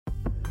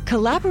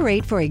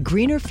Collaborate for a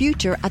greener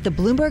future at the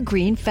Bloomberg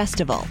Green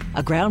Festival,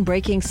 a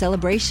groundbreaking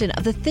celebration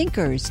of the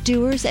thinkers,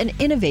 doers, and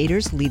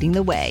innovators leading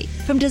the way.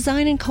 From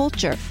design and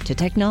culture to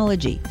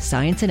technology,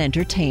 science, and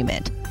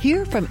entertainment.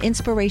 Hear from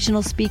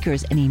inspirational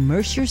speakers and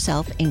immerse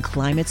yourself in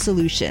climate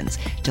solutions.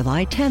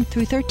 July 10th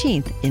through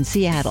 13th in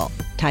Seattle.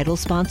 Title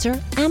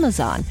sponsor,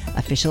 Amazon.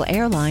 Official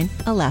airline,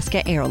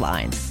 Alaska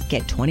Airlines.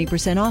 Get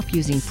 20% off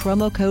using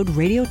promo code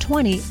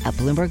radio20 at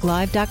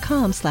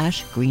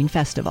bloomberglive.com/Green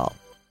Festival.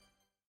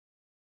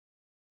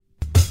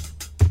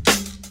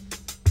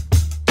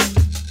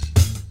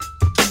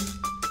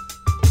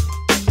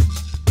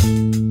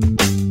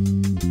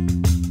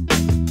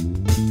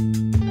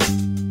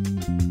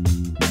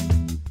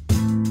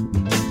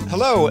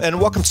 Hello, and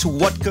welcome to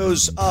What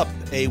Goes Up,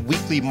 a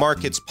weekly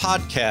markets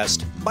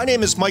podcast. My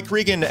name is Mike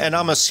Regan, and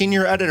I'm a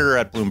senior editor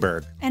at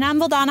Bloomberg. And I'm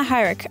Vildana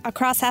Hajric, a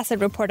cross-asset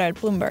reporter at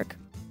Bloomberg.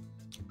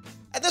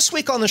 And this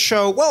week on the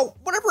show, well,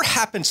 whatever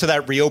happened to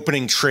that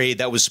reopening trade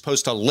that was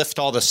supposed to lift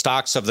all the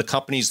stocks of the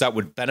companies that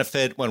would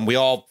benefit when we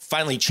all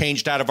finally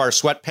changed out of our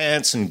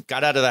sweatpants and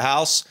got out of the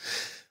house?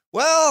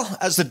 Well,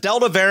 as the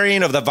Delta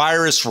variant of the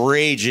virus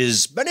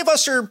rages, many of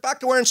us are back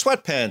to wearing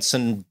sweatpants,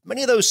 and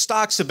many of those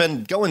stocks have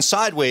been going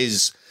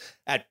sideways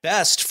at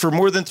best for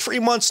more than 3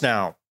 months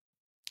now.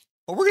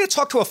 But we're going to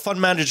talk to a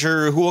fund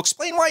manager who will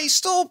explain why he's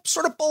still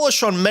sort of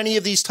bullish on many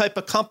of these type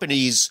of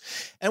companies.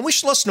 And we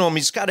should listen to him.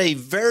 He's got a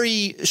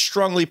very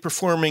strongly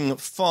performing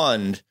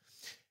fund.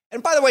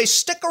 And by the way,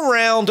 stick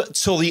around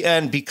till the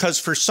end, because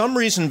for some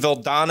reason,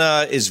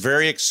 Vildana is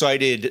very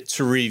excited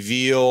to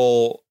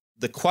reveal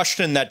the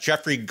question that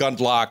Jeffrey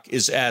Gundlach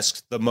is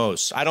asked the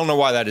most. I don't know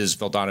why that is,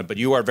 Vildana, but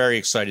you are very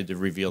excited to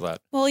reveal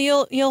that. Well,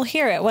 you'll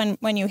hear it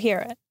when you hear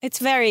it. It's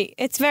very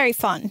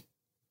fun.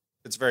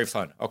 It's very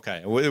fun.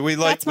 Okay, we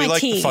like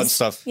the fun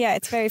stuff. Yeah,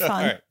 it's very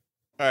fun.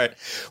 All right.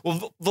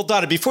 Well,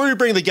 Vildana, before we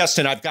bring the guest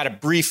in, I've got a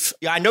brief.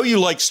 I know you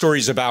like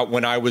stories about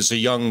when I was a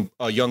young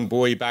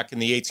boy back in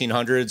the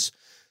 1800s.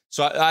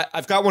 So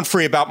I've got one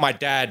for you about my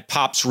dad,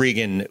 Pops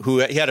Regan, who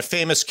he had a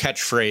famous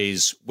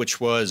catchphrase, which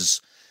was,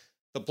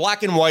 "The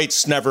black and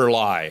whites never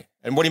lie."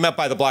 And what he meant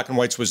by the black and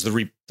whites was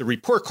the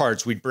report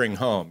cards we'd bring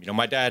home. You know,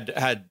 my dad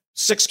had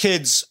 6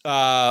 kids,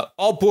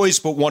 all boys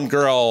but 1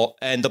 girl,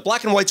 and the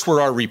black and whites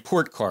were our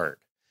report card.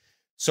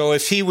 So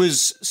if he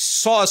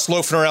saw us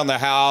loafing around the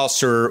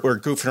house or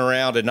goofing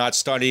around and not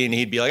studying,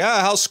 he'd be like,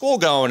 how's school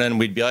going? And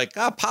we'd be like,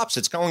 Pops,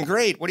 it's going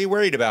great. What are you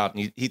worried about?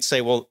 And he'd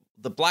say, well,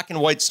 the black and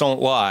whites don't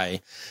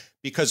lie.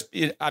 Because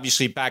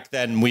obviously back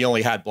then we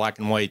only had black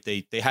and white.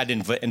 They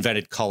hadn't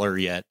invented color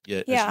yet.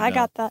 Yeah, I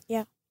got that.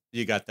 Yeah.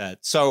 You got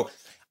that. So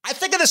I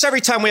think of this every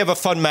time we have a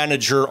fund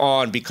manager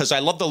on, because I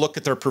love to look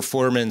at their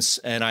performance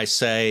and I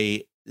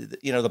say,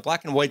 you know, the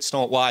black and whites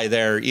don't lie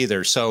there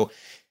either. So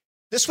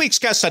this week's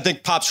guest, I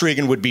think Pops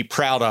Regan would be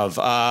proud of.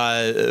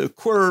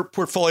 Core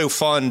portfolio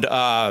fund,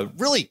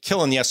 really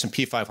killing the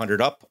S&P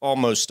 500, up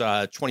almost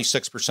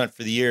 26%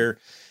 for the year.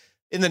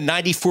 In the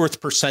 94th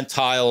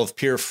percentile of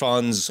peer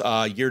funds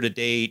year to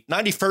date,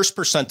 91st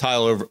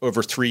percentile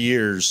over 3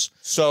 years.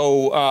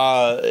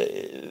 So,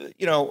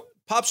 you know,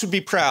 Pops would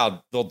be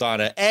proud,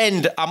 Vildana.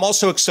 And I'm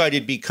also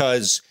excited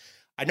because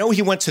I know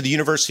he went to the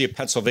University of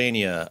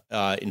Pennsylvania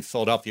in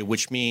Philadelphia,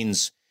 which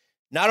means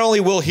not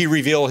only will he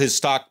reveal his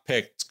stock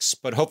picks,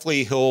 but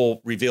hopefully he'll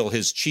reveal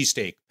his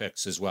cheesesteak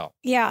picks as well.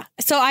 Yeah.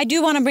 So I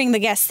do want to bring the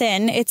guest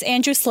in. It's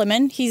Andrew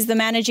Slimman. He's the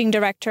managing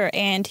director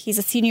and he's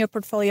a senior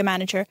portfolio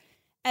manager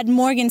at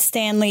Morgan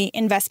Stanley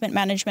Investment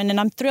Management. And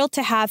I'm thrilled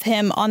to have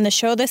him on the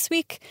show this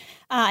week.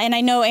 And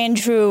I know,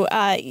 Andrew,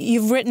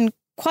 you've written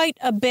quite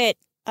a bit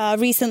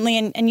recently,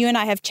 and you and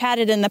I have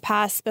chatted in the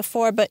past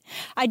before. But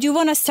I do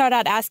want to start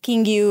out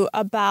asking you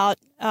about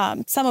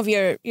some of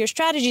your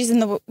strategies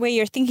and the way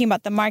you're thinking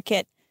about the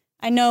market.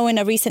 I know in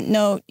a recent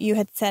note, you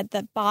had said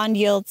that bond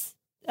yields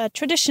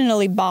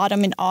traditionally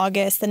bottom in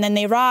August, and then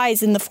they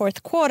rise in the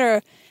fourth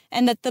quarter,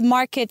 and that the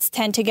markets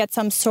tend to get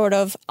some sort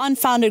of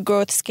unfounded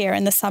growth scare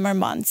in the summer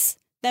months.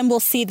 Then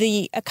we'll see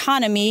the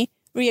economy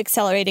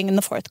reaccelerating in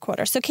the fourth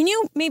quarter. So can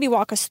you maybe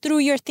walk us through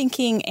your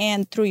thinking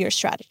and through your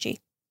strategy?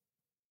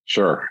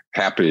 Sure.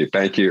 Happy.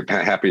 Thank you.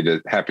 Happy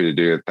to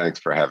do it. Thanks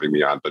for having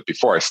me on. But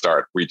before I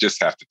start, we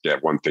just have to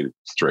get one thing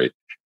straight.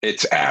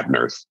 It's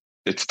Abner's.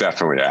 It's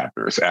definitely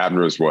Abner's.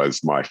 Abner's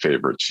was my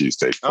favorite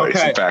cheesesteak place.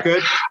 Okay, in fact,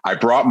 good. I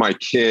brought my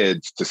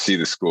kids to see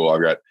the school. I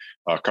got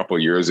a couple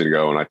of years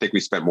ago, and I think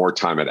we spent more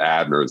time at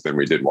Abner's than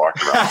we did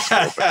walking around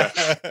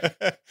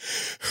the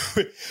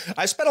school.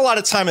 I spent a lot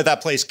of time at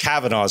that place,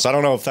 Kavanaugh's. I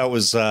don't know if that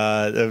was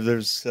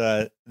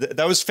that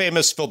was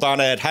famous.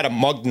 Vildana had a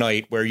mug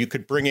night where you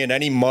could bring in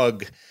any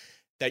mug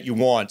that you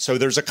want. So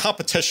there's a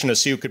competition to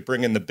see who could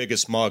bring in the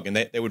biggest mug, and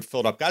they would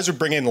fill it up. Guys would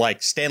bring in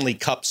like Stanley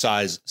Cup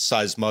size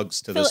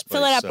mugs to this place.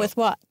 Fill it up with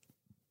what?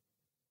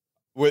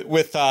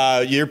 With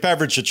your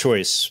beverage of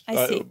choice.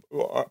 I see.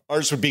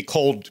 Ours would be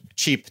cold,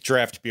 cheap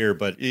draft beer,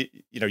 but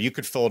you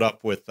could fill it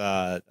up with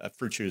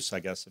fruit juice, I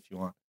guess, if you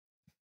want.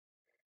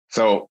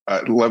 So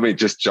let me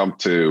just jump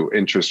to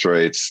interest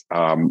rates.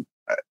 I'm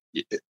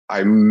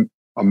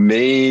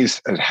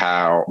amazed at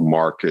how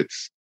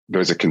markets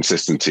there's a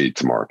consistency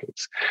to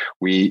markets.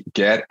 We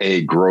get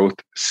a growth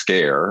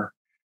scare,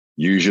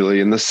 usually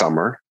in the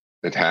summer.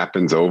 It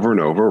happens over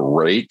and over.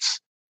 Rates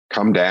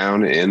come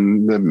down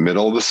in the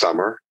middle of the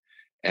summer,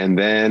 and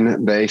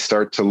then they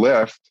start to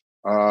lift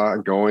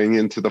going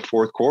into the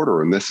fourth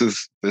quarter. And this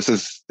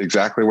is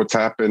exactly what's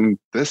happened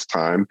this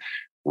time.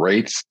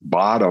 Rates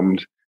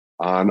bottomed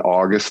on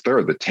August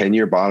 3rd. The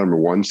 10-year bottom of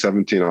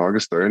 117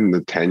 August 3rd, and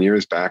the 10-year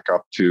is back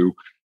up to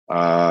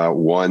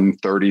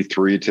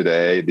 133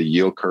 today. The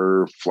yield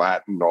curve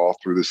flattened all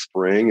through the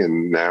spring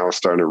and now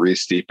starting to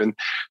re-steepen.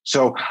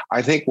 So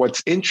I think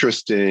what's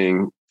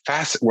interesting,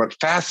 what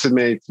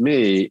fascinates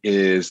me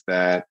is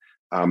that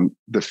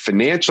the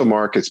financial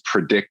markets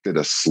predicted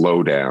a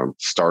slowdown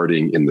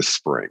starting in the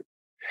spring.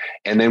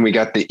 And then we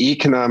got the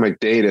economic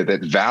data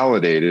that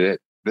validated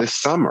it this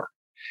summer.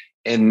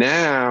 And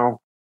now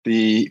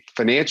the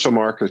financial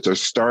markets are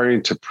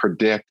starting to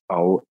predict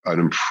an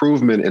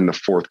improvement in the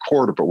fourth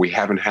quarter, but we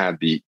haven't had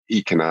the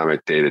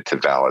economic data to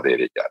validate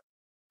it yet.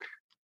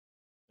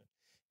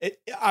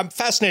 I'm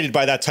fascinated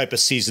by that type of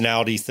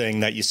seasonality thing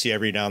that you see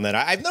every now and then.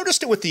 I've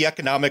noticed it with the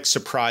economic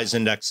surprise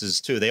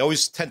indexes too. They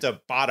always tend to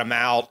bottom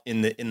out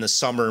in the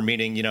summer,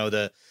 meaning,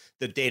 the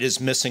data's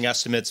missing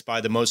estimates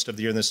by the most of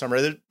the year in the summer.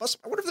 I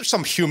wonder if there's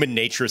some human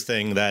nature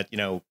thing that,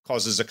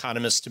 causes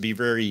economists to be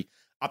very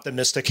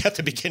optimistic at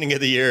the beginning of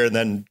the year and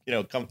then,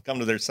 come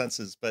to their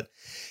senses. But,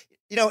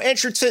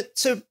 Andrew,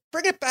 to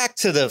bring it back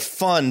to the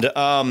fund,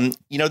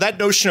 that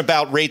notion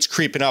about rates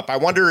creeping up, I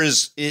wonder,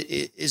 is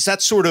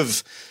that sort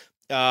of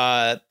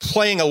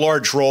playing a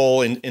large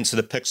role into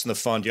the picks in the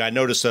fund? I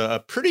notice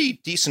a pretty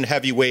decent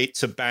heavyweight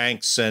to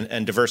banks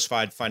and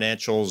diversified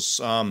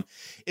financials.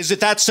 Is it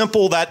that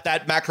simple,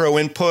 that macro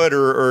input,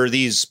 or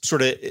these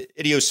sort of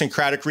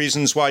idiosyncratic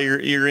reasons why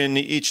you're in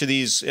each of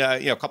these,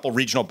 a couple of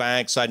regional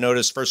banks? I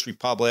noticed First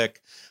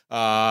Republic,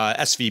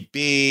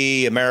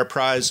 SVB,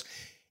 Ameriprise.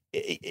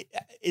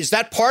 Is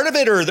that part of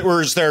it,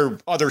 or is there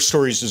other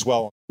stories as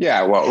well?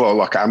 Yeah, well,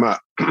 look,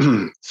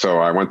 so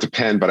I went to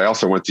Penn, but I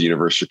also went to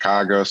University of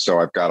Chicago. So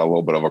I've got a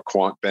little bit of a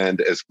quant bend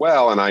as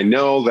well. And I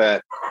know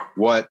that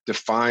what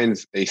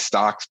defines a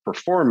stock's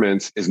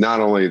performance is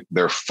not only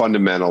their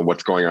fundamental,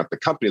 what's going on at the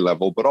company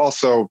level, but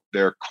also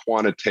their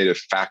quantitative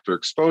factor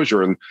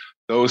exposure. And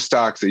those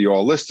stocks that you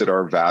all listed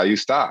are value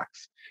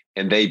stocks,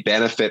 and they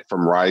benefit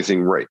from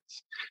rising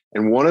rates.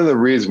 And one of the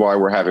reasons why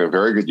we're having a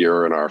very good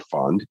year in our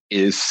fund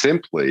is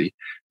simply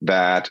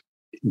that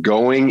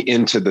going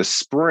into the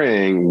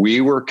spring,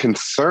 we were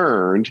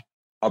concerned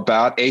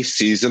about a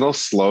seasonal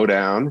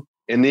slowdown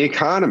in the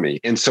economy.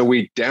 And so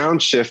we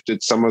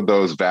downshifted some of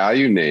those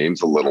value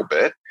names a little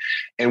bit,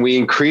 and we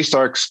increased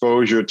our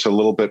exposure to a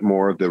little bit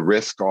more of the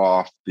risk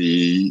off,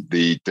 the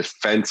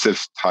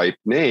defensive type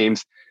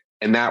names,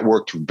 and that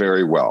worked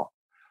very well.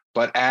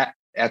 But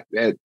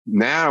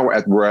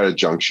we're at a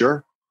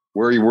juncture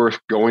where we're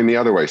going the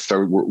other way.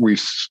 So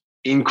we've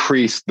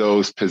increased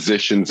those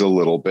positions a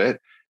little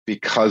bit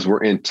because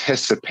we're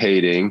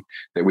anticipating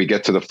that we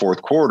get to the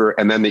fourth quarter,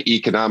 and then the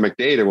economic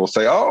data will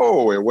say,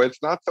 oh,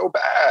 it's not so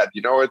bad.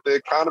 The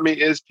economy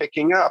is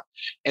picking up.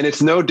 And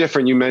it's no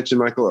different. You mentioned,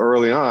 Michael,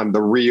 early on,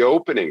 the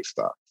reopening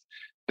stuff.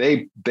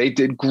 They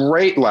did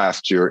great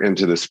last year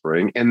into the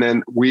spring. And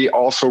then we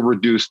also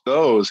reduced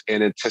those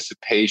in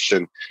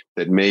anticipation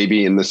that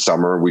maybe in the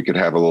summer we could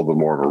have a little bit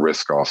more of a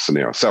risk-off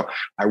scenario. So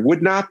I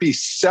would not be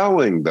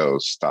selling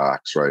those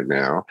stocks right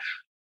now.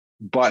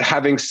 But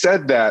having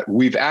said that,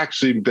 we've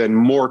actually been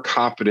more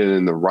confident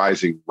in the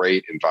rising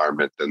rate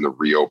environment than the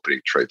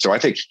reopening trade. So I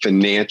think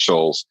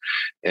financials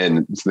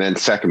and then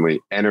secondly,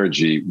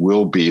 energy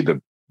will be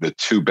the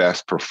two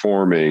best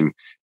performing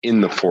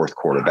in the fourth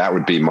quarter. That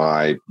would be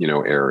my,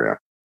 area.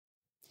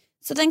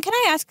 So then can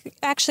I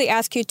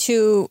ask you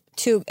to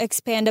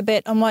expand a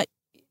bit on what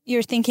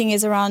your thinking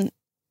is around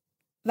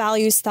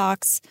value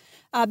stocks?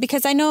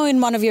 Because I know in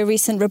one of your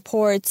recent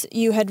reports,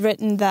 you had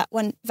written that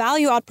when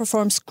value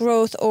outperforms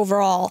growth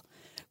overall,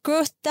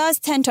 growth does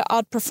tend to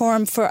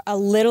outperform for a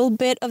little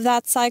bit of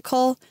that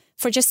cycle,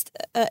 for just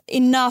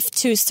enough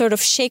to sort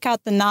of shake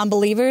out the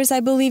non-believers, I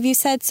believe you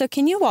said. So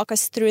can you walk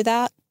us through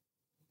that?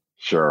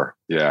 Sure.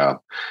 Yeah.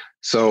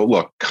 So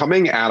look,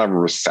 coming out of a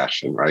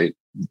recession, right?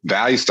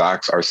 Value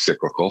stocks are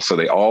cyclical. So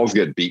they always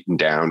get beaten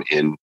down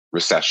in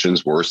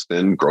recessions worse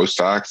than growth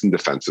stocks and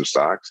defensive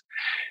stocks.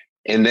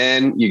 And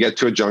then you get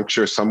to a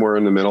juncture somewhere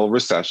in the middle of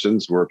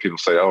recessions where people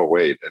say, oh,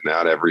 wait, and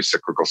not every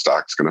cyclical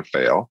stock is going to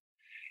fail.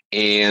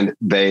 And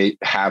they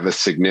have a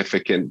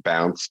significant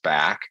bounce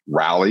back,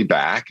 rally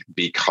back,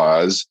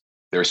 because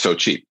they're so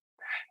cheap.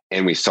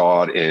 And we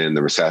saw it in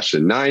the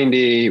recession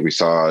 90, we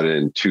saw it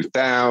in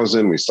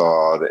 2000, we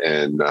saw it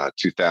in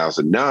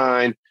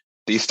 2009.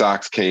 These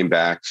stocks came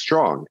back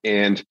strong.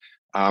 And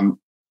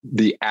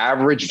the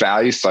average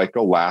value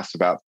cycle lasts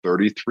about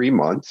 33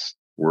 months.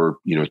 We're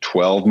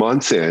 12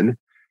 months in.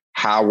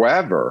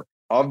 However,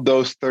 of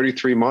those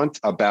 33 months,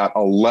 about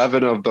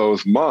 11 of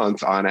those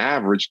months on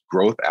average,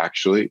 growth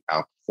actually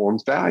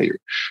outperforms value.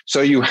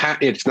 So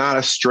it's not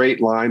a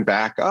straight line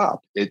back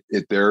up.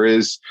 There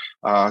is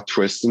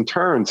twists and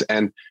turns.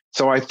 And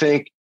so I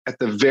think at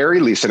the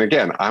very least, and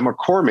again, I'm a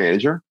core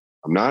manager.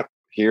 I'm not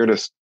here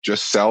to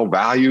just sell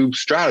value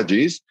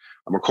strategies.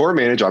 I'm a core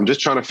manager. I'm just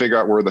trying to figure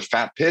out where the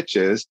fat pitch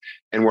is.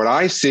 And what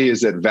I see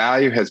is that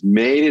value has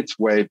made its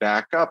way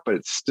back up, but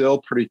it's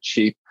still pretty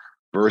cheap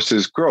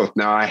versus growth.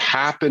 Now, I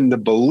happen to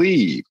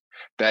believe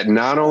that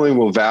not only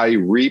will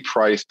value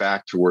reprice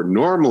back to where it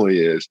normally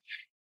is,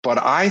 but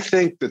I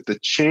think that the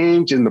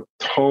change in the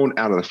tone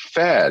out of the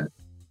Fed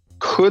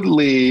could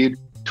lead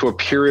to a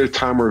period of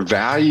time where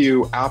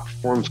value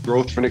outperforms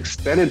growth for an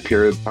extended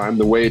period of time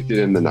the way it did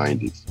in the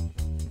 90s.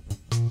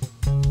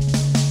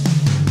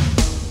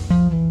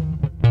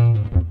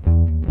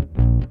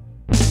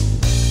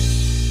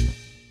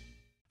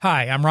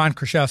 Hi, I'm Ron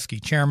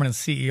Kruszewski, Chairman and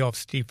CEO of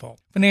Stifel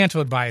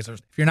Financial Advisors.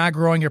 If you're not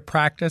growing your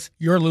practice,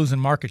 you're losing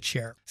market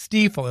share.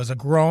 Stifel is a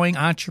growing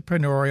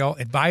entrepreneurial,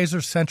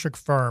 advisor-centric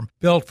firm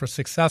built for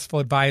successful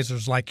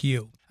advisors like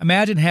you.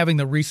 Imagine having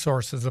the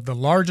resources of the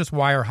largest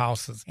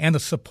wirehouses and the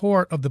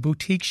support of the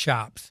boutique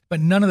shops, but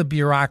none of the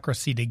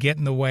bureaucracy to get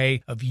in the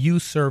way of you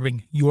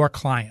serving your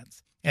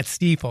clients. At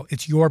Stifel,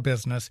 it's your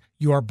business,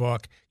 your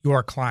book,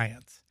 your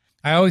clients.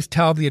 I always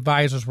tell the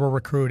advisors we're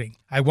recruiting,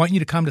 I want you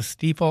to come to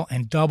Stifel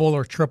and double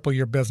or triple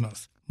your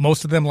business.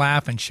 Most of them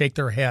laugh and shake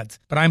their heads,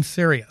 but I'm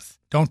serious.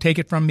 Don't take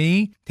it from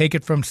me. Take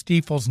it from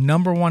Stifel's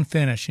 #1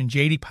 finish in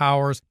J.D.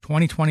 Power's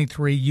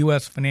 2023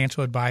 U.S.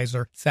 Financial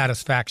Advisor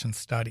Satisfaction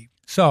Study.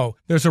 So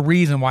there's a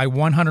reason why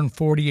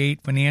 148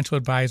 financial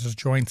advisors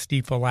joined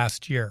Stifel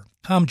last year.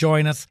 Come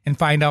join us and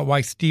find out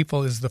why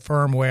Stifel is the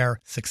firm where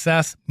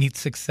success meets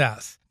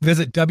success.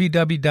 Visit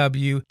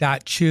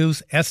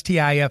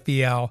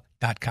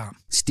www.choosestifel.com.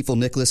 Stifel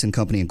Nicholas and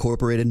Company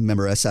Incorporated,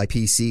 member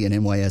SIPC and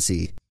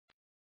NYSE.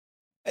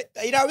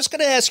 I was going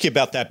to ask you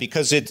about that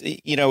because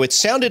it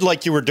sounded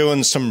like you were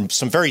doing some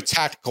very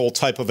tactical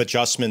type of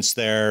adjustments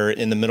there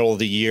in the middle of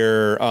the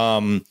year. Is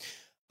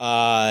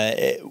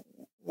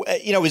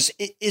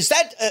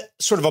that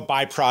sort of a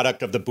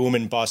byproduct of the boom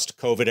and bust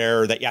COVID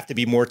era that you have to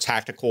be more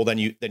tactical than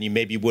you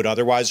maybe would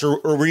otherwise, or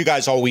were you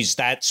guys always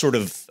that sort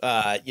of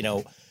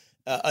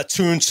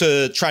attuned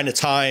to trying to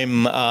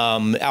time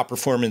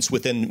outperformance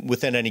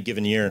within any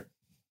given year?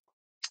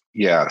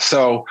 Yeah.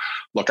 So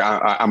look,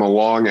 I'm a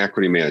long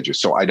equity manager,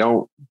 so I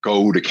don't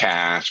go to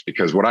cash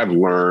because what I've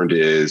learned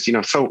is,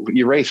 so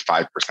you raise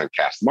 5%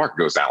 cash, the market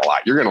goes down a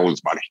lot, you're going to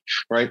lose money,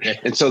 right?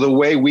 And so the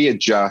way we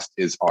adjust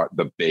is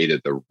the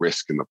beta, the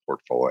risk in the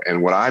portfolio.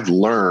 And what I've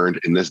learned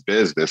in this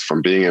business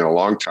from being in a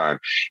long time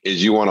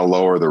is you want to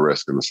lower the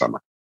risk in the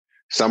summer.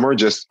 Summer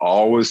just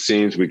always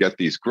seems we get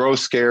these growth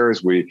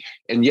scares.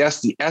 And yes,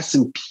 the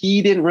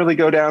S&P didn't really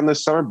go down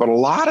this summer, but a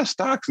lot of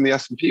stocks in the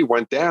S&P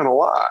went down a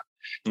lot.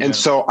 Yeah. And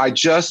so I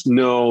just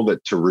know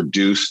that to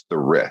reduce the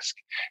risk,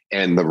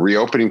 and the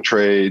reopening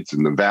trades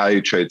and the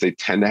value trades, they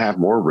tend to have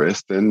more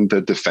risk than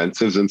the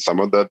defensives and some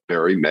of the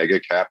very mega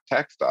cap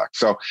tech stocks.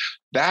 So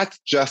that's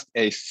just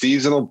a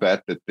seasonal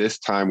bet that this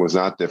time was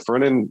not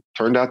different and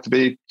turned out to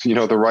be,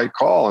 the right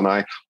call. And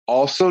I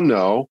also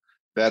know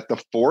that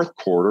the fourth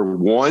quarter,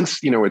 once,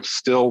 it's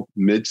still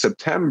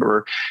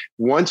mid-September,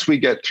 once we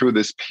get through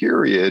this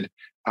period,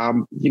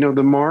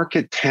 the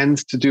market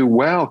tends to do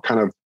well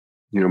kind of,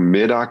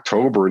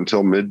 mid-October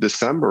until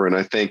mid-December. And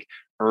I think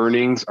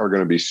earnings are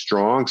going to be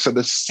strong. So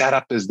the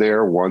setup is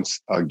there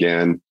once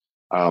again.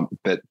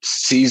 That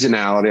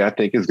seasonality, I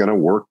think, is going to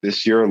work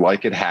this year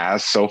like it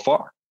has so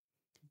far.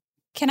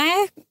 Can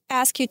I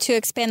ask you to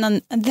expand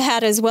on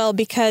that as well?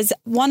 Because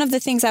one of the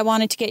things I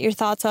wanted to get your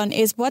thoughts on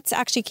is what's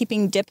actually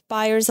keeping dip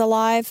buyers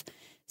alive.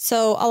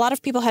 So a lot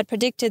of people had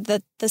predicted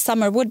that the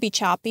summer would be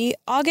choppy.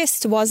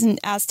 August wasn't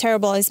as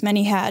terrible as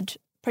many had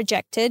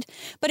projected.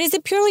 But is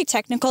it purely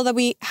technical that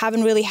we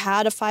haven't really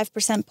had a 5%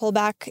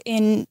 pullback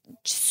in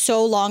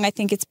so long? I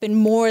think it's been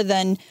more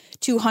than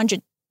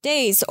 200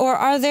 days. Or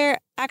are there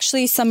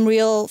actually some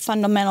real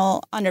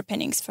fundamental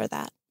underpinnings for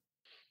that?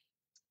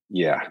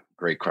 Yeah,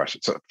 great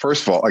question. So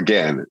first of all,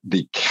 again,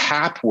 the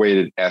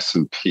cap-weighted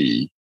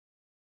S&P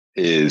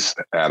is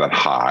at a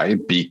high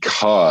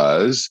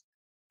because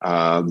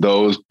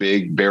those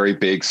very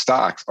big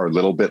stocks are a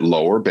little bit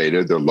lower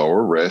beta. They're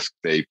lower risk.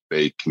 They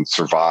can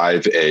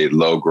survive a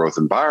low growth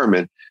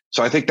environment.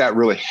 So I think that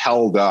really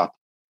held up.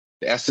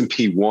 The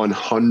S&P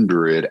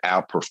 100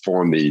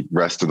 outperformed the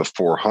rest of the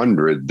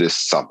 400 this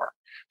summer.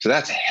 So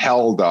that's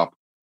held up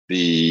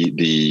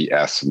the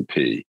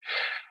S&P.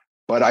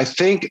 But I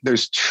think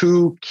there's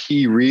two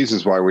key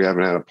reasons why we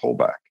haven't had a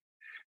pullback.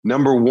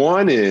 Number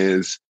one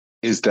is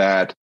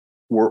that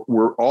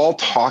we're all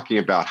talking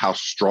about how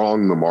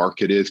strong the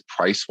market is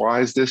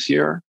price-wise this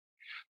year.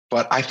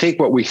 But I think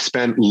what we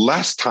spend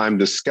less time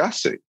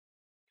discussing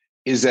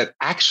is that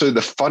actually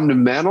the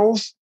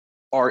fundamentals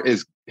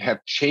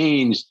have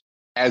changed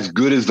as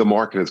good as the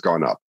market has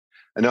gone up.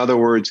 In other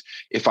words,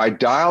 if I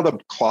dial the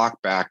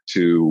clock back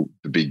to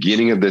the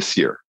beginning of this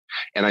year,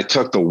 and I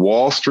took the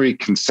Wall Street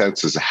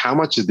consensus of how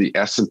much is the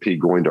S&P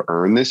going to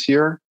earn this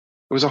year,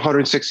 it was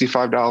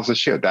 $165 a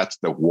share. That's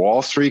the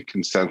Wall Street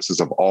consensus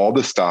of all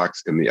the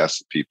stocks in the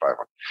S&P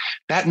 500.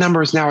 That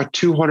number is now at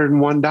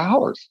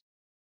 $201.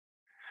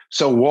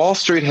 So Wall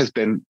Street has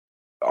been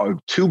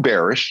too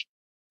bearish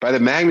by the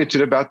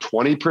magnitude of about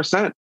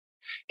 20%.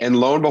 And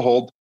lo and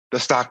behold, the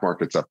stock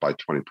market's up by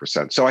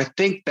 20%. So I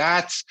think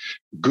that's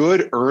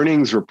good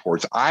earnings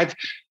reports. I've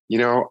been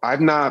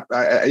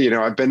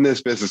in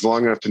this business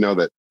long enough to know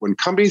that when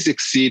companies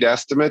exceed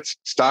estimates,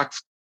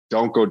 stocks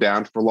don't go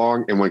down for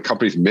long. And when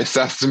companies miss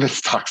estimates,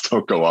 stocks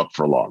don't go up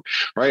for long,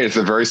 right? It's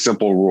a very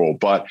simple rule.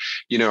 But,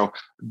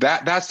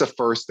 that's the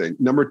first thing.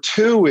 Number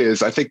two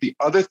is, I think the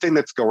other thing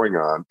that's going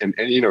on, and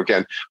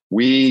again,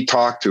 we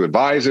talk to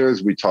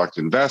advisors, we talk to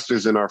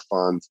investors in our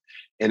funds.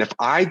 And if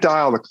I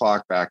dial the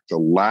clock back to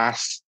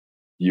last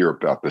year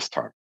about this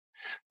time,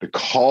 the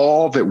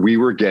call that we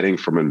were getting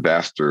from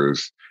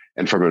investors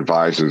and from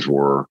advisors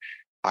were,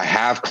 I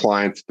have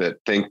clients that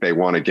think they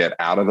want to get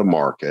out of the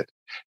market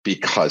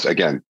because,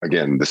 again,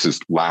 this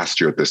is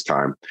last year at this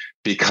time,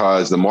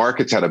 because the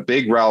markets had a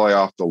big rally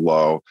off the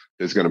low.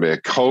 There's going to be a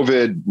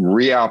COVID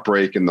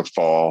re-outbreak in the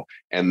fall,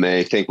 and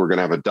they think we're going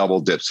to have a double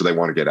dip, so they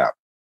want to get out,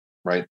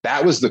 right?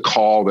 That was the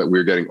call that we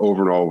were getting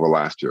over and over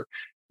last year.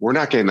 We're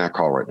not getting that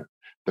call right now.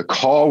 The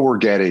call we're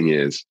getting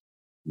is,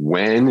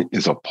 when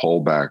is a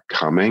pullback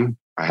coming?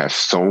 I have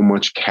so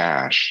much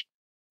cash,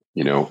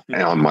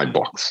 on my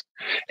books.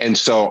 And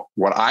so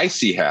what I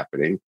see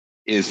happening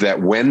is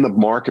that when the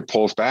market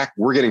pulls back,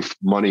 we're getting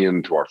money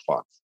into our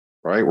funds,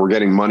 right? We're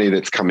getting money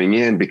that's coming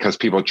in because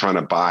people are trying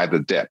to buy the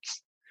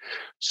dips.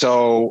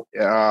 So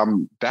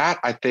that,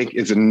 I think,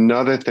 is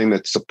another thing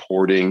that's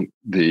supporting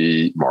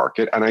the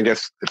market. And I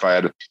guess if I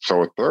had to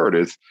throw a third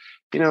is,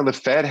 the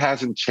Fed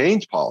hasn't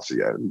changed policy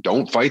yet.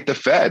 Don't fight the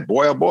Fed.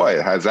 Boy, oh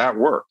boy, has that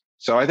worked.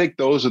 So I think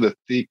those are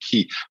the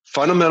key.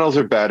 Fundamentals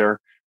are better.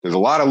 There's a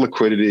lot of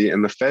liquidity,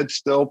 and the Fed's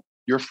still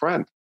your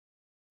friend.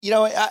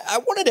 I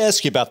wanted to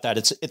ask you about that.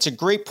 It's a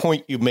great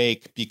point you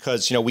make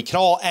because, we can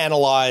all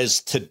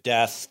analyze to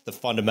death the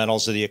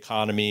fundamentals of the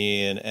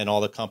economy and all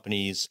the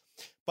companies.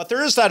 But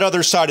there is that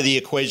other side of the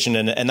equation,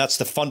 and that's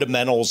the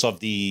fundamentals of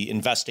the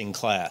investing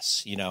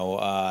class,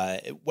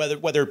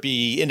 whether it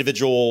be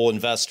individual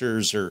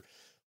investors or,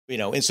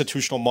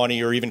 institutional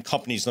money or even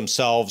companies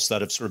themselves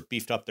that have sort of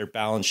beefed up their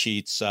balance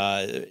sheets,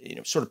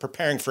 sort of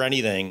preparing for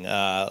anything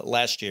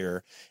last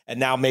year, and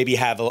now maybe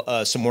have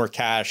some more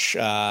cash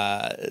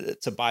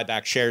to buy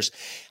back shares.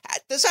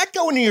 Does that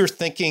go into your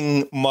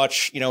thinking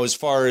much, as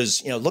far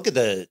as, look at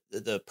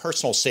the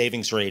personal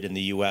savings rate in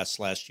the U.S.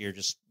 last year,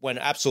 just went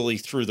absolutely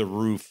through the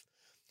roof.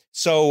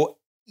 So,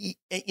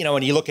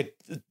 and you look at,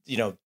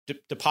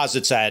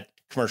 deposits at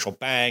commercial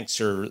banks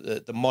or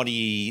the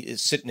money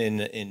is sitting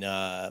in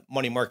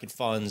money market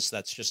funds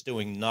that's just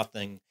doing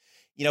nothing.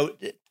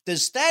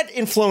 Does that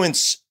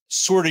influence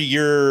sort of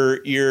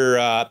your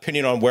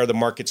opinion on where the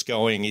market's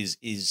going?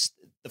 Is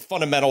the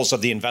fundamentals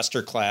of the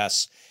investor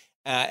class,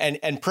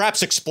 and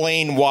perhaps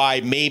explain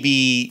why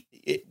maybe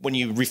when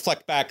you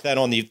reflect back then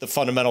on the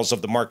fundamentals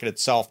of the market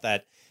itself,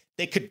 that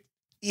they could,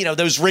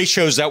 those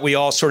ratios that we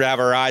all sort of have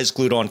our eyes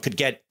glued on could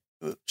get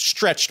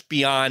stretched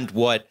beyond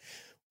what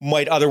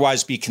might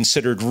otherwise be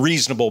considered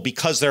reasonable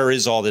because there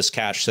is all this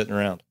cash sitting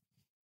around.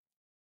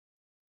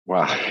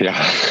 Wow. Yeah.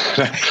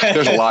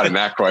 There's a lot in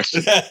that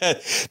question.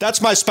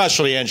 That's my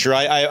specialty, Andrew.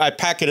 I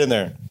pack it in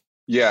there.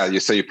 Yeah.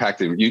 You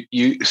packed it.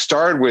 You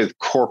started with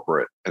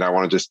corporate, and I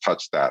want to just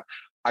touch that.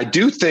 I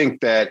do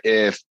think that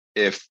if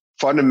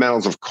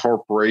fundamentals of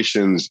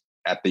corporations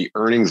at the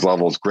earnings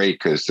level is great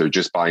because they're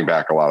just buying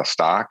back a lot of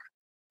stock,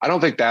 I don't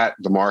think that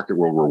the market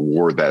will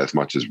reward that as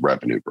much as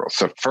revenue growth.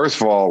 So first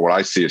of all, what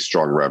I see is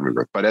strong revenue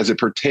growth. But as it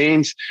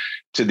pertains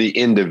to the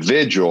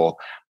individual,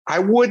 I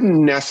wouldn't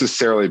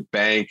necessarily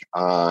bank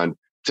on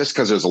just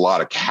because there's a lot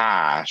of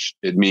cash,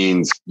 it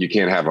means you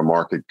can't have a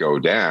market go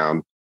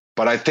down.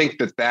 But I think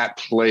that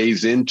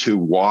plays into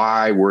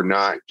why we're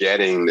not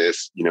getting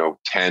this,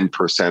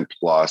 10%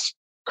 plus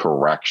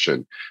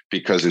correction,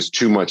 because there's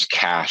too much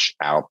cash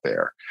out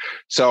there.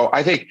 So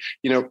I think,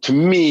 to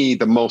me,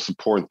 the most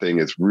important thing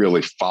is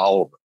really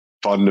follow the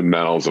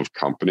fundamentals of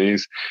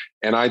companies.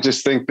 And I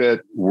just think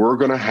that we're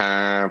going to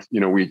have,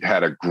 we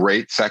had a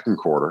great second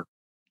quarter.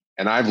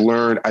 And I've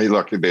learned,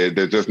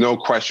 there's no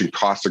question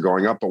costs are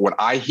going up. But what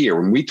I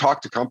hear when we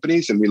talk to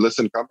companies and we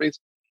listen to companies,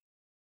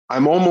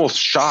 I'm almost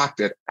shocked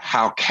at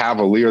how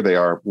cavalier they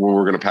are when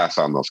we're going to pass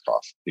on those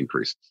cost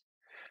increases.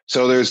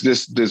 So there's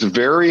this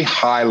very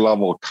high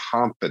level of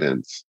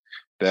confidence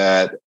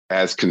that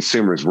as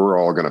consumers, we're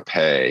all going to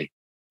pay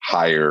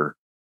higher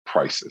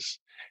prices.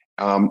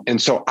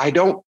 And so I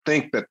don't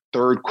think that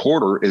third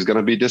quarter is going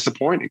to be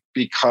disappointing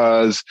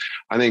because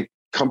I think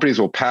companies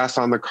will pass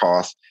on the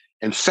cost.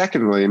 And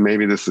secondly,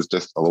 maybe this is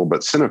just a little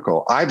bit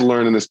cynical, I've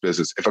learned in this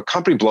business, if a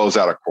company blows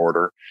out a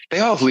quarter, they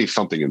always leave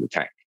something in the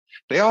tank.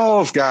 They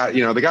always got,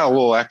 they got a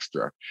little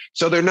extra.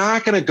 So they're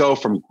not going to go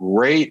from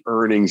great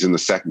earnings in the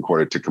second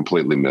quarter to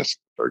completely miss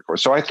the third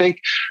quarter. So I think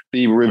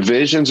the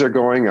revisions are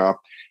going up.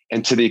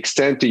 And to the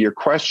extent that your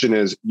question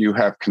is you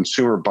have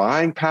consumer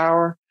buying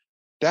power,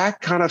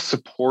 that kind of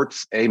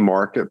supports a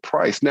market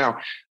price. Now,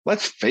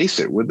 let's face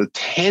it, with the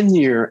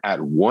 10-year at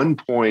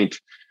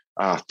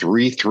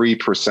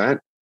 1.33%,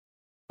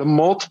 the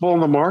multiple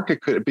in the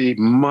market could be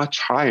much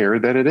higher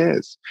than it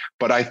is.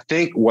 But I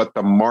think what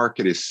the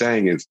market is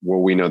saying is,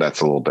 well, we know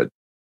that's a little bit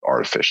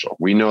artificial.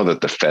 We know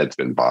that the Fed's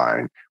been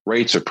buying.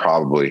 Rates are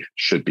probably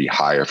should be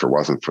higher if it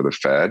wasn't for the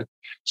Fed.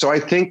 So I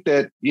think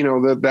that,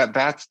 that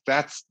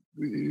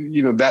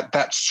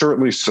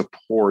certainly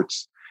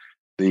supports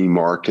the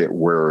market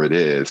where it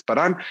is. But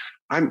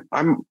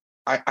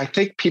I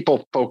think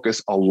people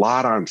focus a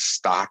lot on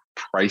stock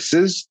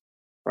prices,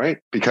 right?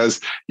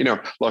 Because,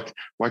 look,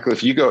 Michael,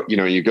 if you go to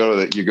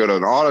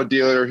an auto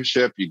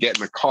dealership, you get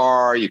in the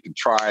car, you can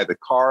try the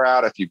car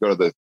out. If you go to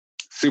the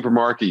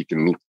supermarket, you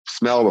can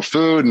smell the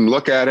food and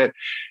look at it.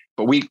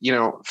 But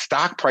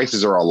stock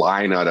prices are a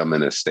line item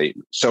in a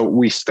statement. So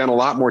we spend a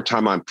lot more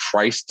time on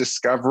price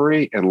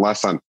discovery and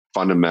less on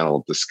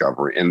fundamental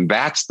discovery. And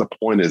that's the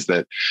point, is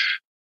that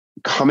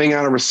coming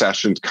out of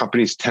recessions,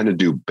 companies tend to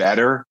do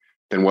better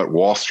than what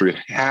Wall Street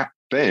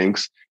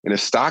thinks. And if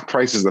stock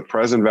price is the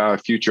present value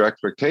of future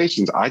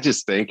expectations, I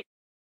just think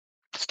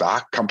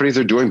stock companies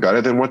are doing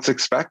better than what's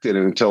expected.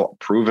 And until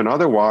proven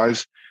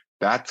otherwise,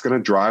 that's going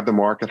to drive the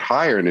market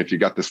higher. And if you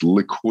got this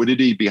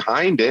liquidity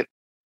behind it,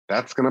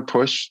 that's going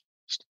to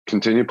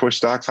continue to push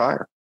stocks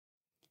higher.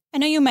 I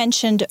know you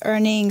mentioned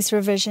earnings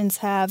revisions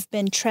have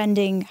been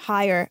trending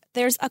higher.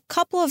 There's a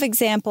couple of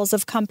examples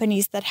of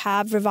companies that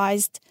have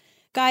revised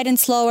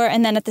guidance lower.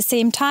 And then at the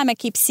same time, I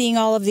keep seeing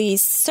all of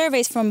these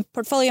surveys from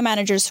portfolio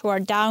managers who are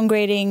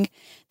downgrading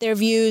their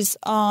views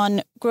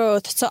on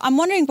growth. So I'm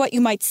wondering what you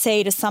might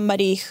say to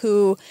somebody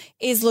who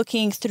is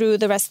looking through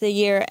the rest of the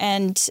year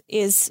and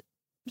is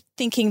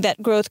thinking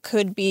that growth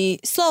could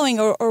be slowing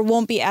or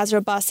won't be as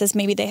robust as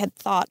maybe they had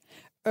thought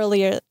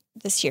earlier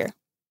this year.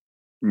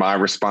 My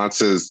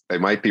response is they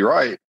might be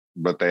right,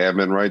 but they haven't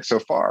been right so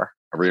far.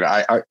 I mean,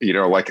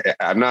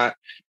 I'm not,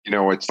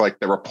 it's like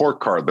the report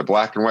card, the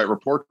black and white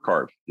report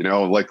card,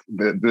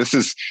 this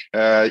is,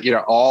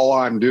 all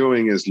I'm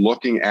doing is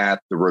looking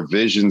at the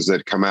revisions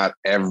that come out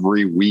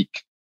every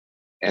week,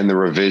 and the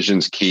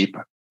revisions keep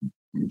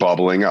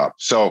bubbling up.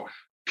 So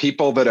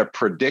people that have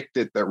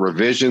predicted that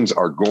revisions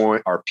are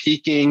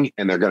peaking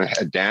and they're going to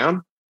head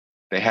down,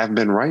 they haven't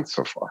been right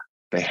so far.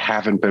 They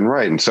haven't been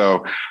right. And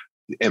so,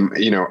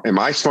 am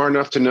I smart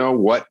enough to know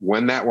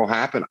when that will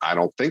happen? I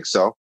don't think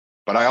so.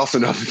 But I also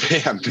know that they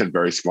haven't been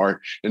very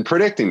smart in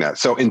predicting that.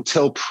 So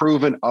until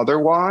proven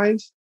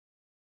otherwise,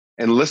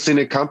 and listening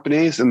to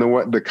companies and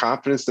the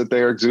confidence that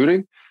they are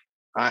exuding,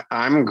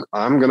 I'm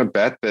going to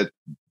bet that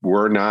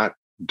we're not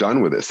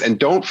done with this. And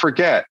don't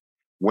forget,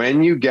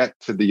 when you get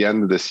to the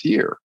end of this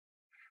year,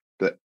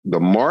 the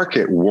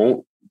market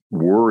won't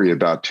worry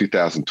about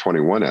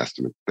 2021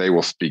 estimates. They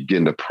will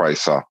begin to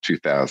price off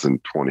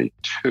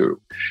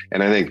 2022.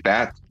 And I think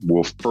that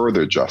will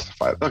further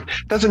justify it. Look,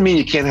 doesn't mean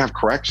you can't have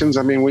corrections.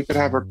 I mean, we could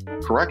have a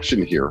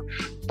correction here.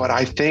 But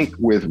I think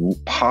with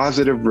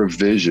positive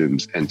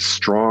revisions and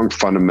strong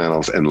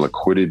fundamentals and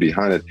liquidity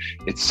behind it,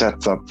 it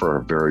sets up for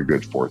a very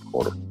good fourth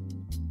quarter.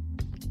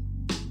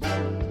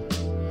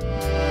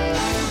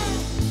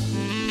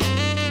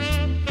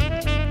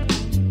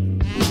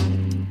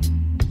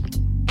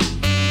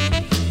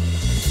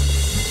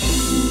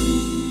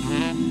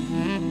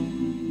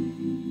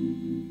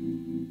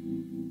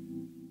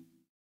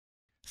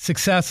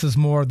 Success is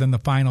more than the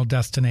final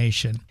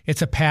destination.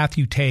 It's a path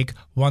you take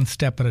one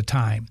step at a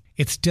time.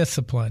 It's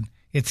discipline,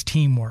 it's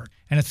teamwork,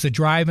 and it's the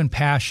drive and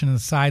passion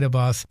inside of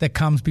us that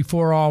comes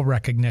before all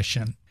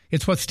recognition.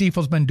 It's what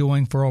Stifel's been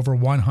doing for over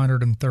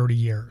 130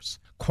 years.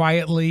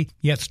 Quietly,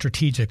 yet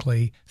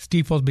strategically,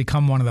 Stifel's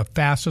become one of the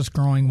fastest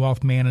growing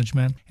wealth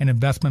management and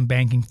investment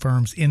banking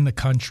firms in the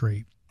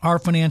country. Our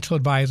financial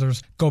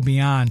advisors go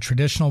beyond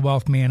traditional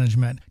wealth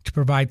management to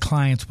provide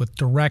clients with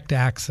direct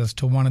access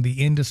to one of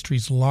the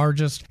industry's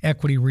largest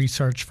equity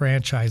research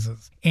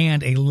franchises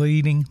and a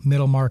leading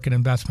middle market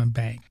investment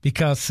bank,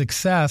 because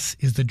success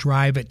is the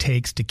drive it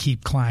takes to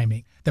keep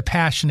climbing, the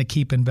passion to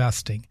keep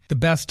investing, the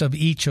best of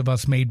each of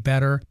us made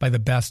better by the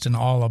best in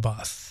all of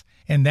us.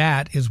 And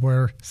that is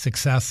where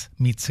success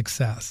meets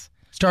success.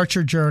 Start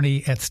your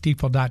journey at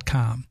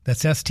Stifel.com.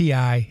 That's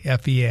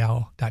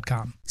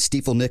STIFEL.com.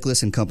 Stifel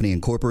Nicholas and Company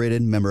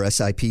Incorporated, member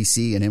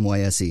SIPC and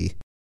NYSE.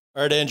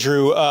 All right,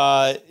 Andrew.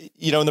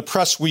 In the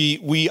press,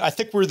 I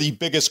think we're the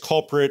biggest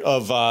culprit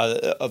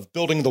of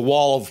building the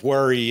wall of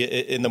worry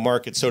in the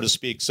market, so to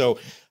speak. So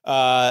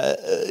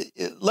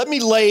let me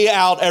lay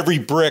out every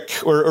brick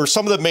or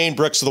some of the main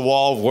bricks of the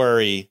wall of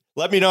worry.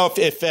 Let me know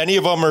if any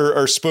of them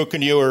are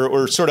spooking you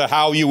or sort of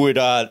how you would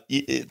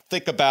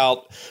think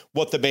about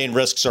what the main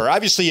risks are.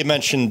 Obviously, you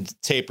mentioned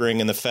tapering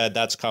in the Fed.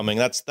 That's coming.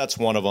 That's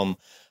one of them.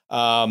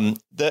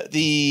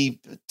 The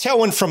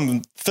tailwind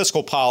from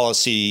fiscal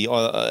policy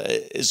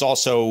is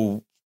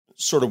also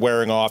sort of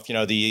wearing off.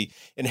 The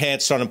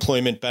enhanced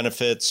unemployment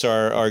benefits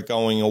are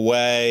going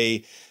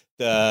away.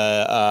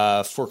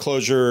 The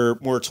foreclosure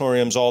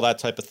moratoriums, all that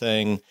type of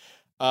thing.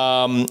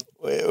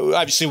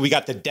 Obviously, we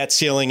got the debt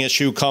ceiling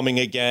issue coming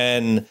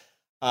again,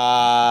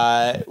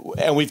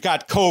 and we've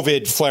got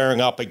COVID flaring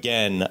up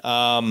again.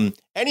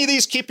 Any of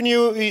these keeping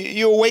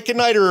you awake at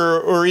night,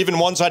 or even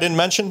ones I didn't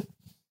mention?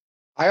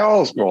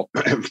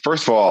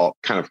 First of all,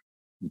 kind of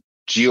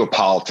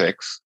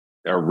geopolitics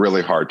are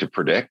really hard to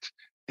predict.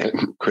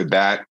 And could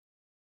that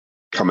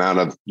come out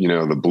of,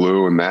 the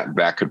blue, and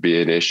that could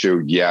be an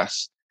issue?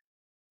 Yes.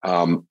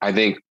 I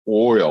think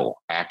oil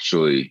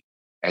actually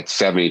at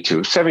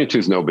 72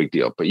 is no big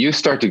deal, but you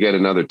start to get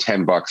another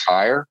 $10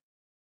 higher,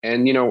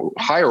 and,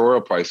 higher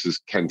oil prices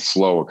can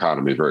slow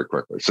economy very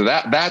quickly. So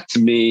that to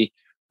me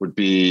would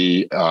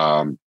be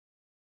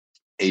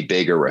a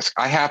bigger risk.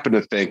 I happen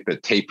to think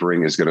that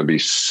tapering is going to be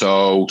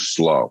so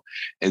slow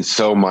and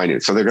so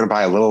minute. So they're going to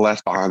buy a little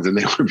less bonds than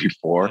they were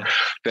before.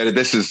 That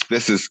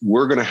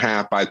we're going to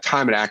have, by the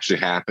time it actually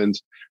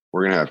happens,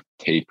 we're going to have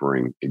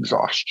tapering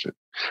exhaustion.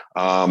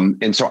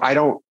 And so I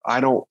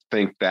don't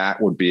think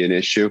that would be an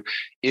issue.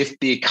 If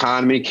the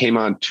economy came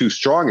on too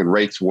strong and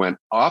rates went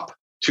up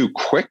too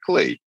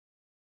quickly,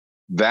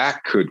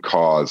 that could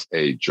cause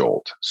a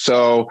jolt.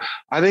 So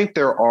I think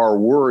there are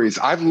worries.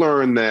 I've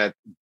learned that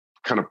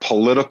kind of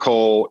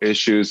political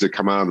issues that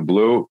come out of the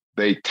blue,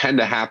 they tend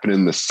to happen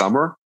in the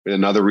summer.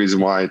 Another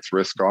reason why it's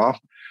risk off.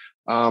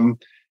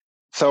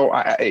 So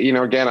I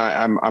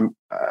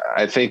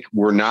think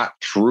we're not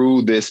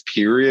through this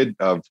period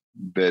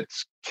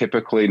that's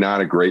typically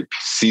not a great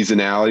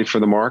seasonality for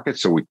the market.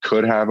 So we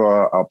could have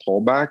a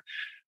pullback.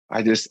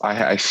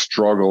 I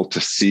struggle to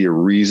see a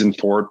reason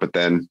for it, but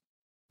then,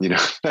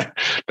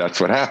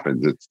 that's what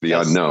happens. It's the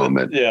unknown.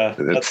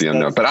 It's the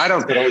unknown. But I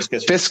don't.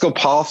 Fiscal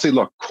policy.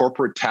 Look,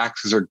 corporate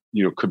taxes are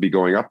could be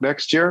going up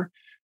next year.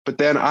 But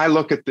then I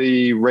look at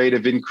the rate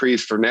of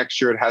increase for next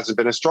year. It hasn't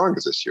been as strong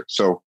as this year.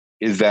 So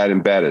is that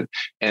embedded?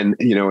 And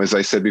as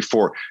I said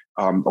before,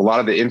 a lot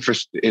of the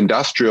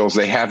industrials,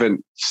 they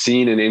haven't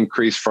seen an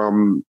increase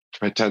from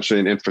potentially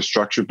an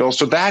infrastructure bill.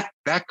 So that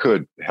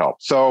could help.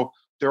 So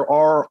there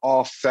are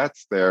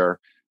offsets there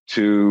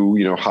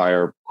to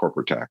higher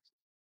corporate tax.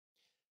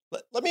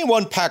 Let me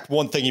unpack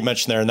one thing you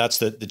mentioned there, and that's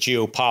the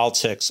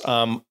geopolitics.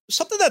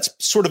 Something that's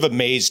sort of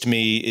amazed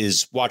me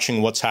is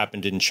watching what's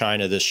happened in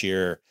China this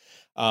year.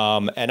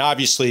 And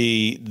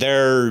obviously,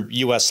 their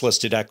U.S.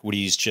 listed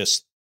equities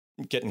just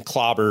getting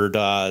clobbered.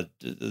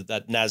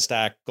 That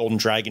NASDAQ Golden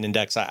Dragon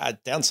Index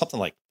down something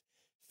like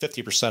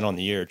 50% on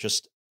the year,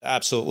 just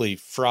absolutely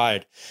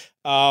fried.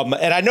 And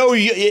I know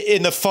you,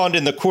 in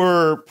the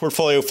core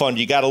portfolio fund,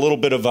 you got a little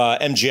bit of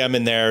MGM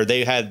in there.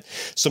 They had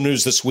some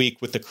news this week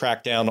with the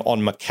crackdown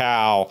on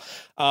Macau.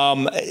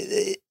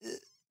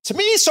 To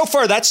me, so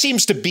far, that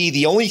seems to be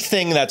the only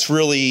thing that's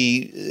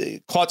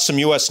really caught some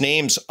U.S.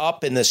 names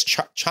up in this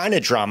China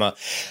drama.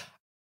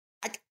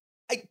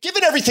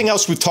 Given everything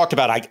else we've talked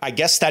about, I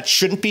guess that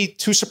shouldn't be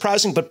too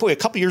surprising. But boy, a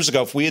couple years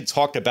ago, if we had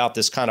talked about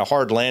this kind of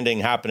hard landing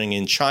happening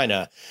in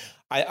China,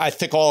 I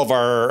think all of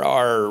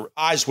our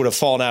eyes would have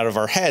fallen out of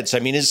our heads. I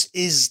mean,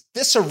 is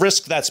this a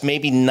risk that's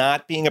maybe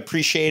not being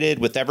appreciated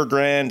with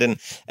Evergrande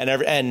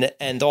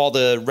and all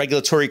the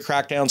regulatory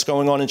crackdowns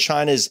going on in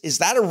China? Is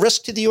that a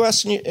risk to the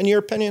U.S. in your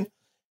opinion?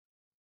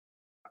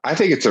 I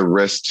think it's a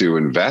risk to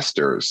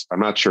investors. I'm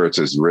not sure it's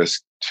as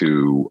risk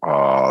to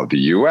the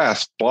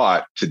U.S.,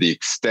 but to the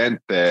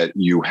extent that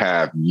you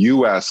have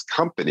U.S.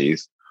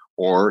 companies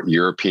or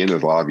there's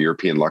a lot of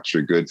European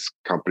luxury goods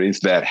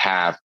companies that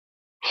have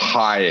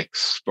high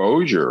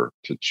exposure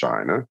to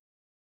China,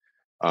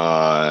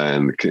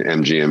 and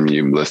MGM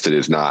you listed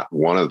is not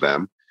one of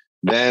them,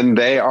 then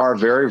they are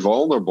very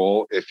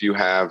vulnerable if you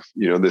have,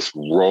 this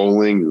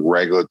rolling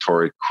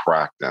regulatory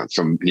crackdown.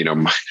 So,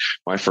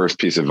 my first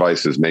piece of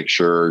advice is make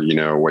sure,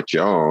 what you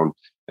own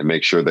and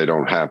make sure they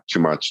don't have too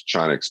much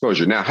China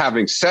exposure. Now,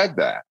 having said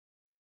that,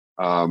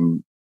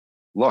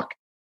 look,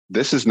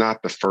 this is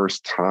not the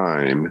first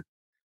time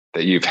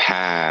that you've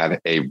had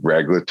a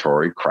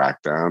regulatory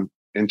crackdown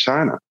in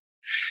China.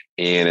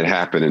 And it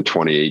happened in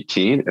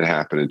 2018. It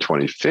happened in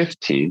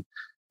 2015.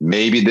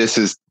 Maybe this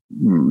is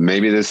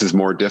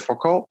more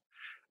difficult.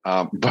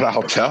 But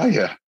I'll tell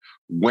you,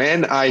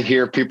 when I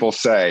hear people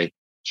say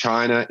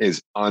China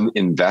is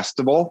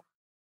uninvestable,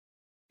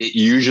 it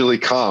usually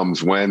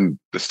comes when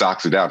the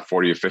stocks are down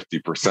 40 or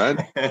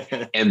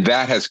 50%. And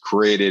that has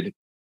created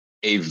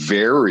a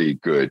very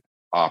good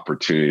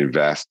opportunity to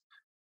invest,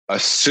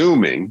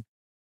 assuming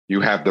you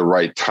have the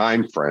right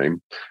time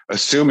frame,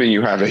 assuming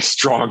you have a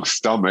strong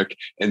stomach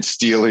and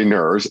steely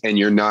nerves, and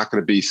you're not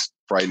going to be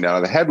frightened out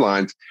of the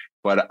headlines.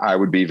 But I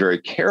would be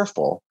very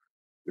careful,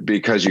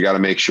 because you got to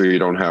make sure you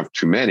don't have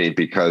too many,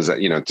 because,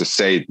 to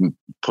say,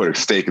 put a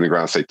stake in the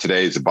ground, say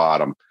today's the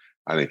bottom,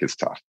 I think it's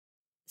tough.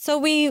 So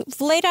we've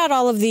laid out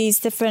all of these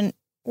different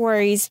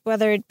worries,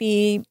 whether it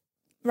be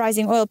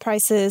rising oil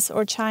prices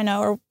or China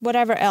or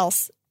whatever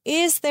else.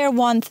 Is there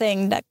one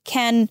thing that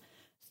can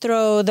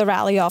throw the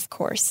rally off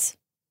course?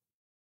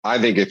 I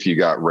think if you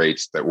got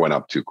rates that went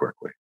up too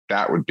quickly,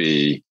 that would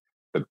be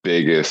the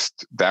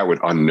biggest, that would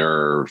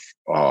unnerve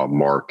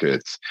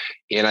markets.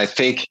 And I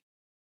think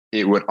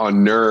it would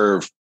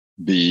unnerve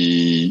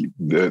the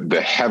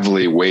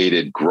heavily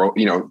weighted growth.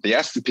 The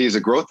S&P is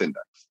a growth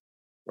index,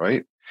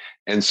 right?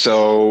 And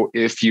so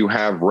if you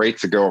have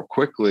rates that go up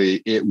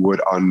quickly, it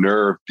would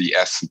unnerve the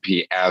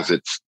S&P as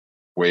it's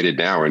weighted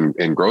now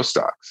in growth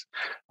stocks.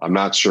 I'm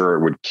not sure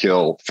it would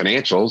kill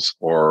financials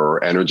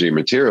or energy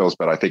materials,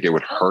 but I think it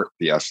would hurt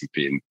the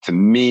S&P. And to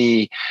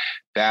me,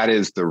 that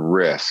is the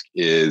risk,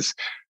 is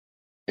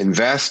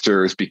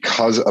investors,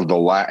 because of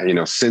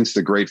since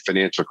the great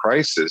financial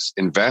crisis,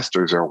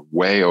 investors are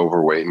way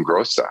overweight in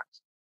growth stocks.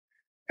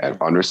 And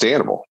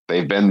understandable.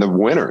 They've been the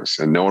winners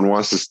and no one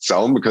wants to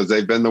sell them because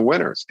they've been the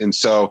winners. And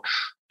so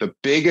the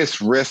biggest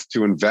risk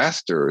to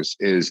investors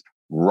is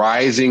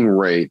rising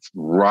rates,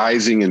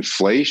 rising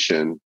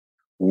inflation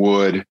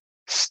would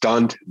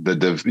stunt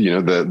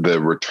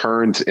the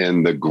returns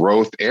in the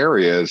growth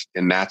areas.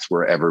 And that's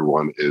where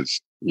everyone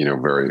is,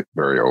 very,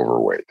 very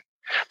overweight.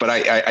 But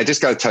I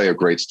just got to tell you a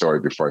great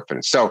story before I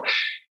finish. So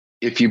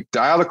if you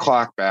dial the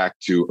clock back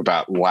to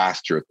about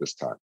last year at this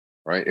time,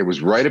 right? It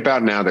was right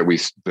about now that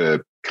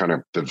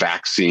the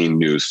vaccine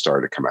news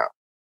started to come out.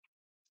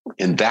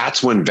 And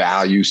that's when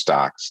value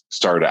stocks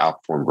started to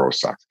outperform growth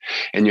stocks.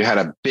 And you had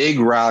a big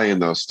rally in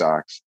those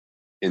stocks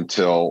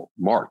until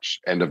March,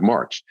 end of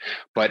March.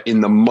 But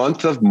in the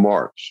month of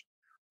March,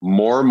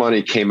 more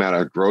money came out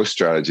of growth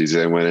strategies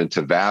than went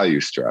into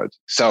value strategies.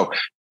 So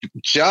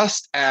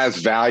just as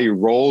value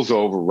rolls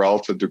over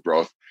relative to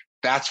growth,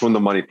 that's when the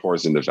money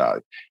pours into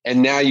value.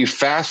 And now you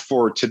fast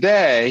forward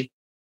today,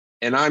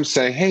 and I'm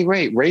saying, hey,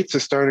 wait, rates are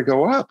starting to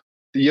go up.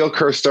 The yield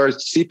curve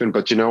starts steepening,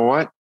 but you know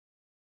what?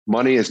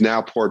 Money is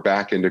now poured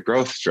back into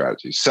growth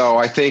strategies. So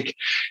I think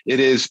it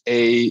is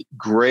a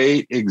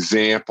great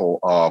example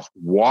of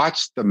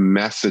watch the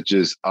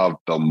messages of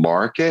the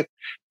market.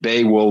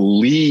 They will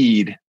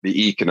lead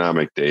the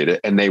economic data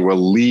and they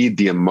will lead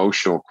the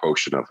emotional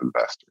quotient of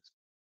investors.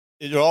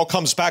 It all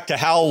comes back to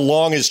how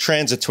long is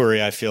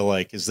transitory, I feel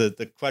like, is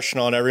the question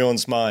on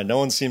everyone's mind. No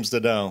one seems to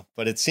know,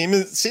 but it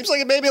seems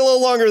like it may be a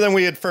little longer than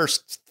we had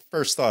first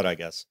thought, I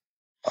guess.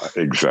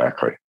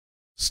 Exactly.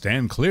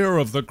 Stand clear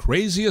of the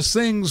craziest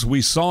things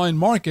we saw in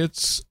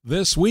markets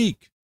this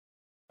week.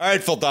 All right,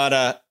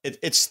 Vildana,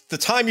 it's the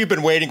time you've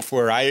been waiting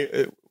for.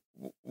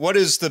 What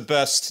is the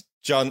best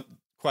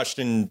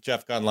question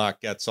Jeff Gundlach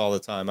gets all the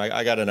time?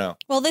 I got to know.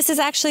 Well, this is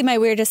actually my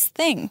weirdest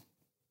thing.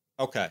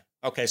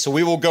 Okay, so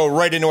we will go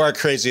right into our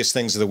craziest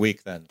things of the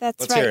week then.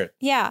 Let's right. hear it.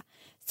 Yeah.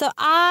 So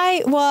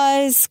I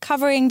was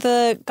covering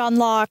the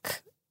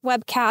Gundlach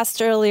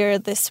webcast earlier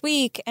this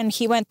week, and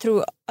he went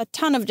through a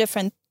ton of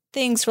different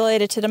things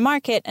related to the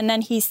market. And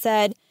then he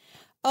said,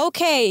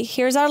 okay,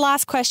 here's our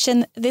last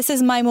question. This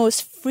is my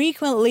most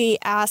frequently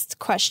asked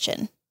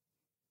question.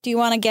 Do you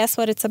want to guess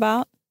what it's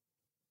about?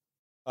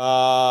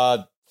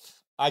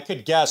 I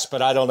could guess,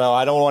 but I don't know.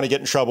 I don't want to get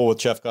in trouble with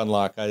Jeff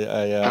Gundlach.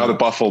 How the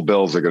Buffalo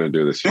Bills are going to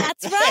do this year.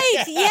 That's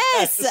right.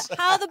 Yes.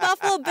 How the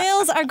Buffalo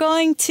Bills are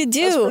going to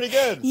do. That's pretty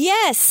good.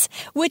 Yes.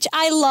 Which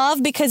I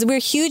love because we're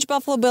huge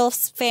Buffalo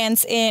Bills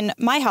fans in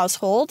my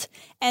household.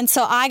 And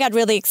so I got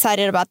really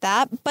excited about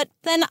that. But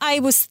then I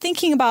was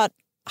thinking about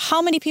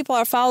how many people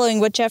are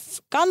following what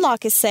Jeff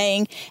Gundlach is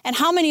saying and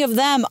how many of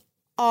them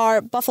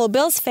are Buffalo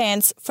Bills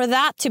fans for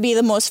that to be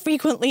the most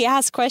frequently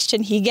asked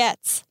question he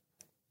gets.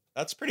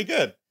 That's pretty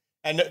good.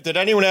 And did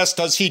anyone ask,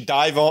 does he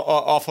dive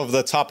off of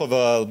the top of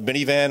a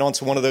minivan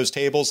onto one of those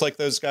tables like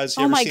those guys?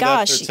 You oh, ever my see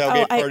gosh. That?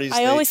 Their tailgate parties?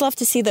 I always love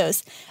to see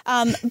those.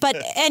 But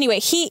anyway,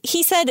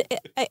 he said,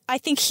 I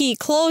think he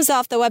closed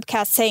off the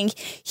webcast saying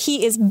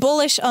he is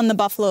bullish on the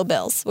Buffalo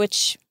Bills,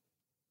 which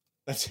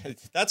that's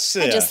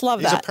I just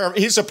love that.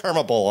 He's a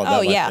perma-bull on that.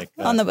 Oh, yeah,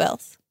 on the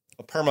Bills.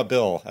 A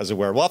perma-bill, as it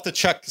were. We'll have to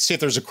check, see if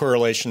there's a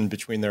correlation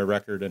between their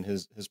record and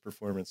his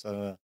performance.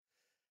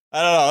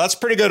 I don't know. That's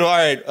pretty good. All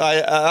right.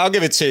 I'll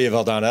give it to you,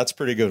 Vildana. That's a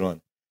pretty good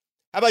one.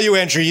 How about you,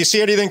 Andrew? You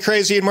see anything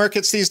crazy in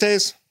markets these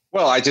days?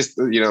 Well, I just,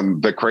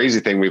 the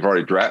crazy thing we've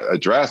already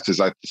addressed is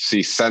I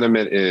see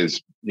sentiment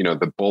is,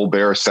 the bull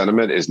bear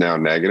sentiment is now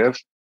negative.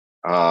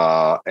 There's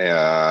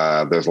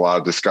a lot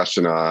of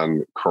discussion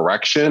on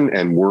correction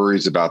and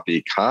worries about the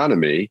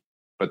economy.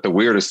 But the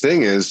weirdest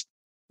thing is,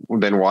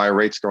 then why are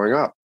rates going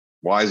up?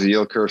 Why is the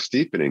yield curve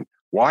steepening?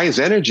 Why is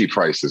energy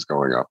prices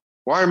going up?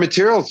 Why are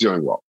materials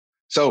doing well?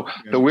 So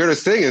the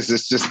weirdest thing is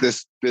this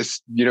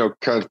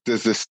kind of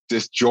there's this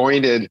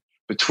disjointed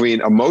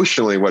between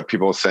emotionally what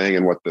people are saying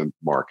and what the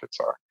markets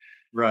are.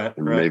 Right.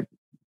 And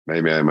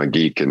maybe I'm a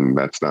geek and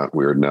that's not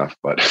weird enough,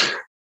 but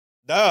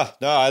no,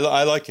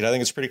 I like it. I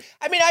think it's pretty.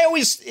 I mean,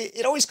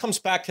 it always comes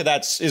back to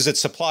that. Is it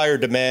supply or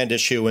demand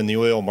issue in the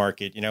oil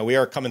market? We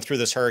are coming through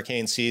this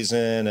hurricane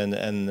season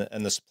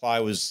and the supply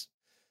was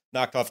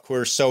knocked off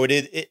course. So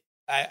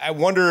I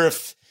wonder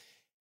if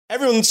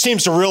everyone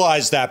seems to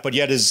realize that, but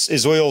yet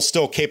is oil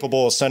still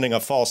capable of sending a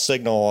false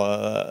signal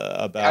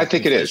about? I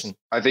think inflation? It is.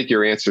 I think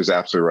your answer is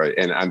absolutely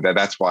right. And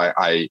that's why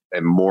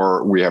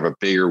we have a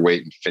bigger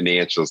weight in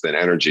financials than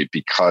energy,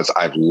 because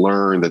I've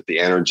learned that the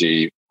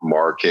energy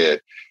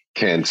market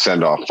can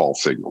send off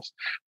false signals.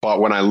 But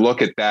when I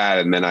look at that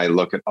and then I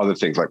look at other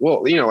things like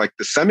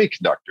the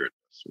semiconductor,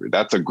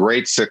 That's a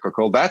great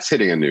cyclical. That's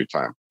hitting a new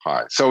time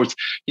high. So it's,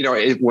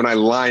 when I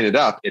line it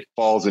up, it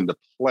falls into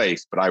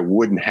place, but I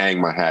wouldn't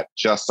hang my hat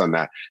just on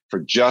that for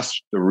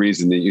just the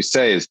reason that you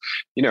say is,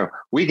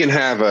 we can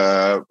have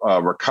a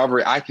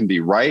recovery. I can be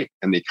right.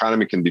 And the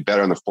economy can be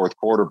better in the fourth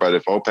quarter. But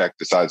if OPEC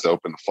decides to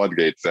open the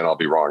floodgates, then I'll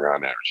be wrong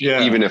on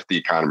energy, even if the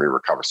economy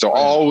recovers. So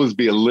always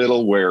be a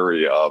little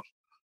wary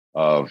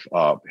of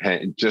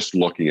just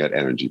looking at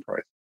energy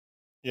price.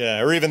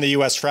 Yeah, or even the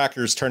U.S.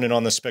 frackers turning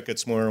on the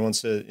spigots more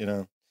once it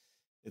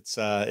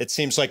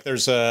seems like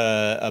there's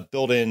a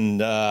built-in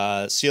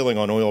ceiling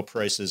on oil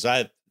prices.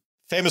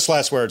 Famous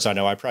last words. I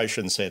know I probably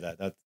shouldn't say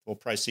that. We'll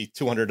probably see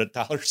 $200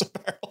 a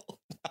barrel.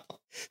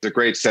 It's a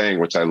great saying,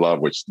 which I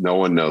love, which no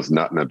one knows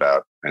nothing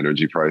about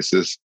energy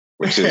prices,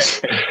 which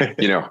is,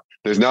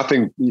 there's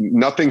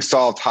nothing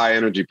solves high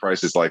energy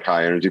prices like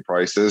high energy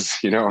prices,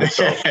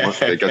 So once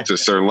they get to a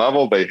certain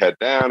level, they head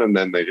down, and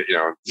then they,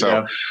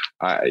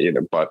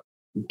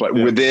 But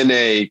within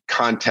a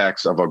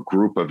context of a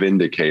group of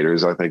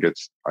indicators, I think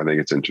it's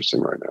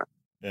interesting right now.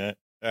 Yeah,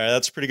 all right,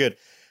 that's pretty good.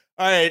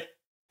 All right,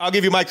 I'll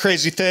give you my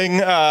crazy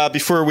thing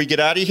before we get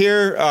out of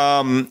here.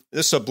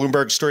 This is a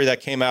Bloomberg story that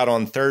came out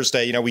on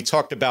Thursday. We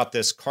talked about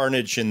this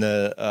carnage in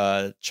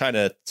the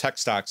China tech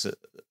stocks,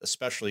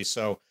 especially.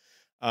 So,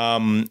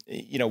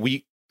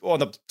 we on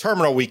the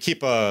terminal we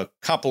keep a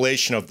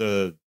compilation of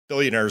the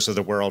billionaires of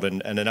the world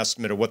and an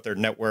estimate of what their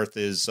net worth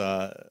is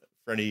for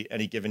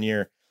any given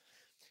year.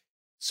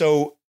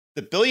 So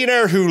the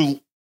billionaire who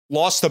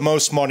lost the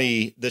most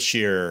money this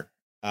year,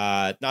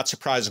 not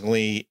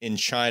surprisingly in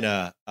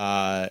China,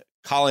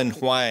 Colin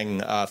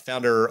Huang,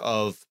 founder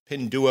of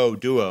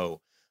Pinduoduo,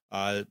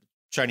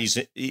 Chinese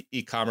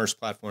e-commerce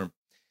platform.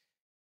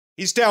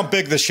 He's down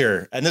big this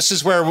year. And this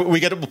is where we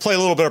get to play a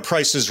little bit of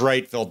Price is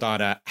Right,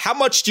 Vildana. How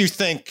much do you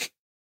think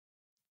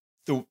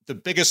the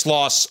biggest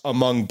loss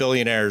among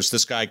billionaires,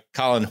 this guy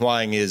Colin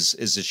Huang, is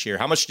this year?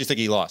 How much do you think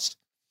he lost?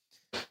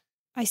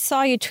 I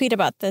saw you tweet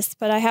about this,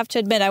 but I have to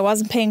admit I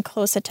wasn't paying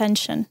close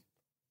attention.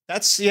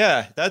 That's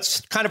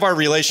kind of our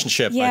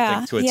relationship, I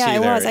think, to a T there. Yeah, it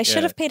was. I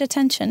should have paid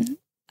attention.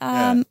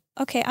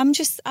 Okay,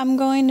 I'm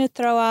going to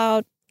throw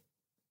out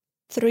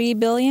 $3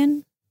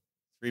 billion.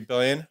 $3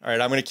 billion? All right,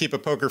 I'm going to keep a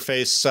poker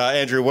face.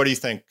 Andrew, what do you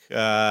think?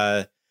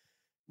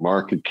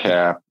 Market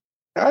cap.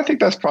 I think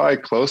that's probably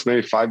close,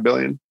 maybe $5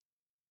 billion.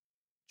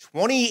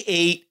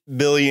 $28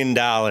 billion.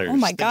 Oh,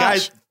 my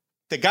gosh.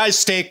 The guy's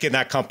stake in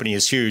that company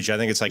is huge. I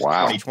think it's like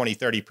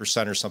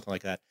 30% or something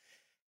like that.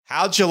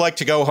 How'd you like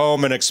to go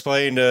home and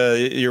explain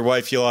to your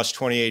wife you lost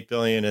 $28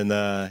 billion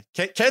and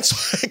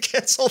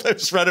cancel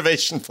those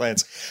renovation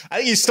plans? I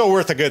think he's still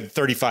worth a good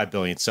 $35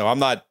 billion, so I'm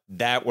not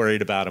that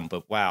worried about him,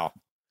 but wow.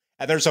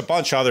 And there's a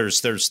bunch of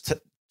others. There's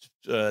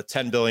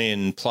 10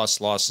 billion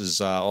plus losses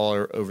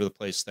all over the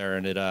place there.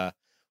 And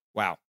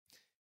wow.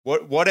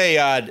 What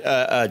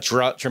a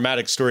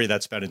dramatic story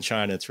that's been in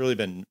China. It's really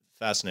been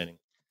fascinating.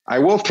 I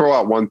will throw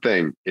out one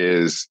thing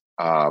is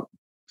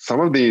some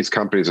of these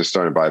companies are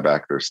starting to buy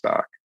back their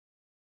stock.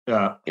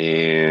 Yeah.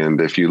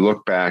 And if you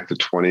look back to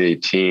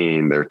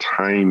 2018, their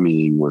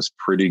timing was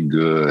pretty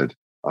good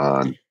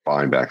on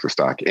buying back their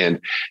stock. And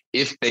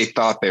if they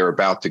thought they were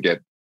about to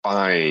get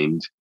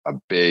fined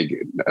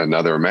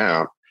another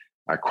amount,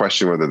 I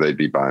question whether they'd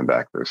be buying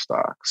back their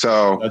stock.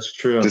 So that's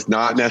true. Does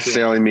not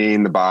necessarily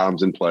mean the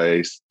bottom's in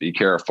place. Be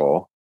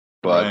careful.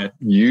 But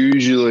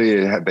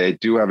usually they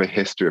do have a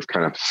history of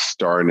kind of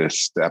starting to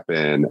step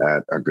in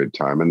at a good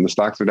time. And the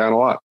stocks are down a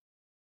lot.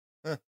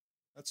 Huh.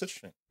 That's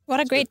interesting. What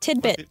a great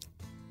tidbit.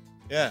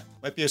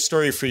 Might be a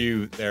story for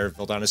you there,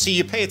 Vildana. See,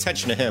 you pay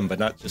attention to him, but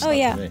not just to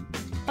me.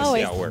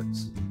 Always. See how it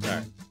works. All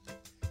right.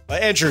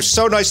 Well, Andrew,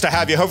 so nice to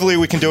have you. Hopefully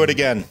we can do it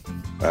again.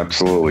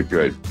 Absolutely.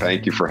 Good.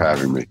 Thank you for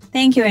having me.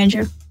 Thank you,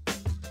 Andrew.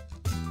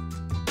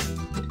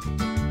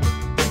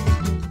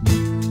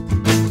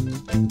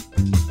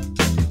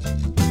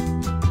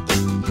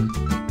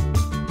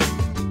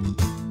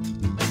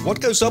 What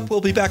Goes Up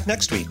will be back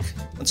next week.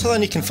 Until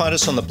then, you can find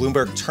us on the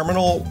Bloomberg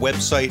Terminal,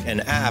 website,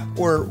 and app,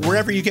 or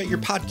wherever you get your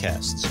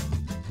podcasts.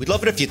 We'd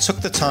love it if you took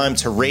the time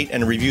to rate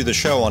and review the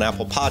show on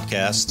Apple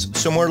Podcasts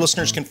so more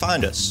listeners can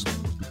find us.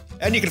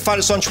 And you can find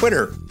us on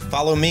Twitter.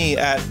 Follow me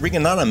at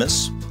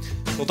Reganonymous.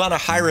 Vildana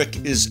Heinrich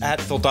is at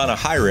Vildana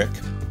Heinrich.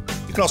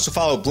 You can also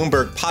follow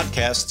Bloomberg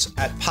Podcasts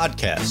at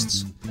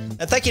Podcasts.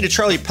 And thank you to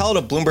Charlie Pellet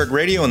of Bloomberg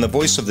Radio and the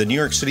voice of the New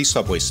York City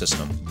subway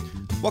system.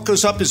 What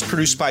Goes Up is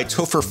produced by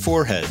Topher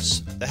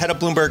Forhes. The head of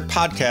Bloomberg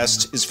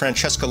Podcast is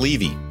Francesca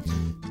Levy.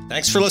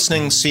 Thanks for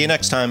listening. See you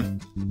next time.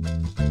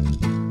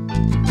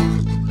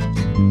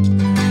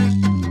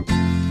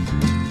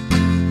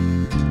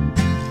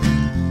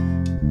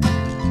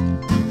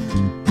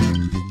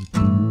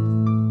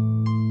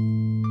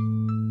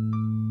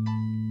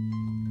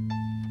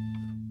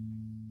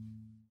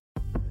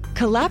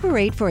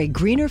 Collaborate for a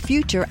greener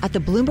future at the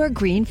Bloomberg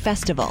Green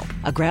Festival,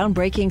 a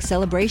groundbreaking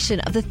celebration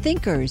of the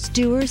thinkers,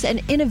 doers,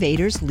 and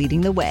innovators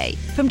leading the way.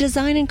 From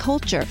design and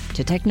culture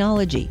to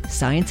technology,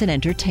 science, and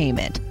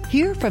entertainment.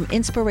 Hear from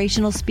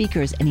inspirational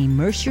speakers and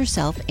immerse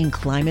yourself in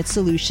climate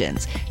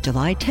solutions.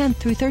 July 10th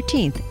through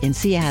 13th in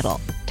Seattle.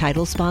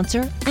 Title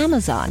sponsor,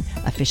 Amazon.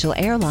 Official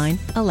airline,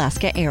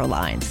 Alaska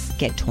Airlines.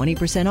 Get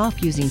 20%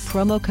 off using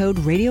promo code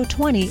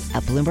radio20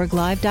 at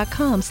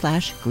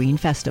BloombergLive.com/Green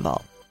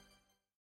Festival.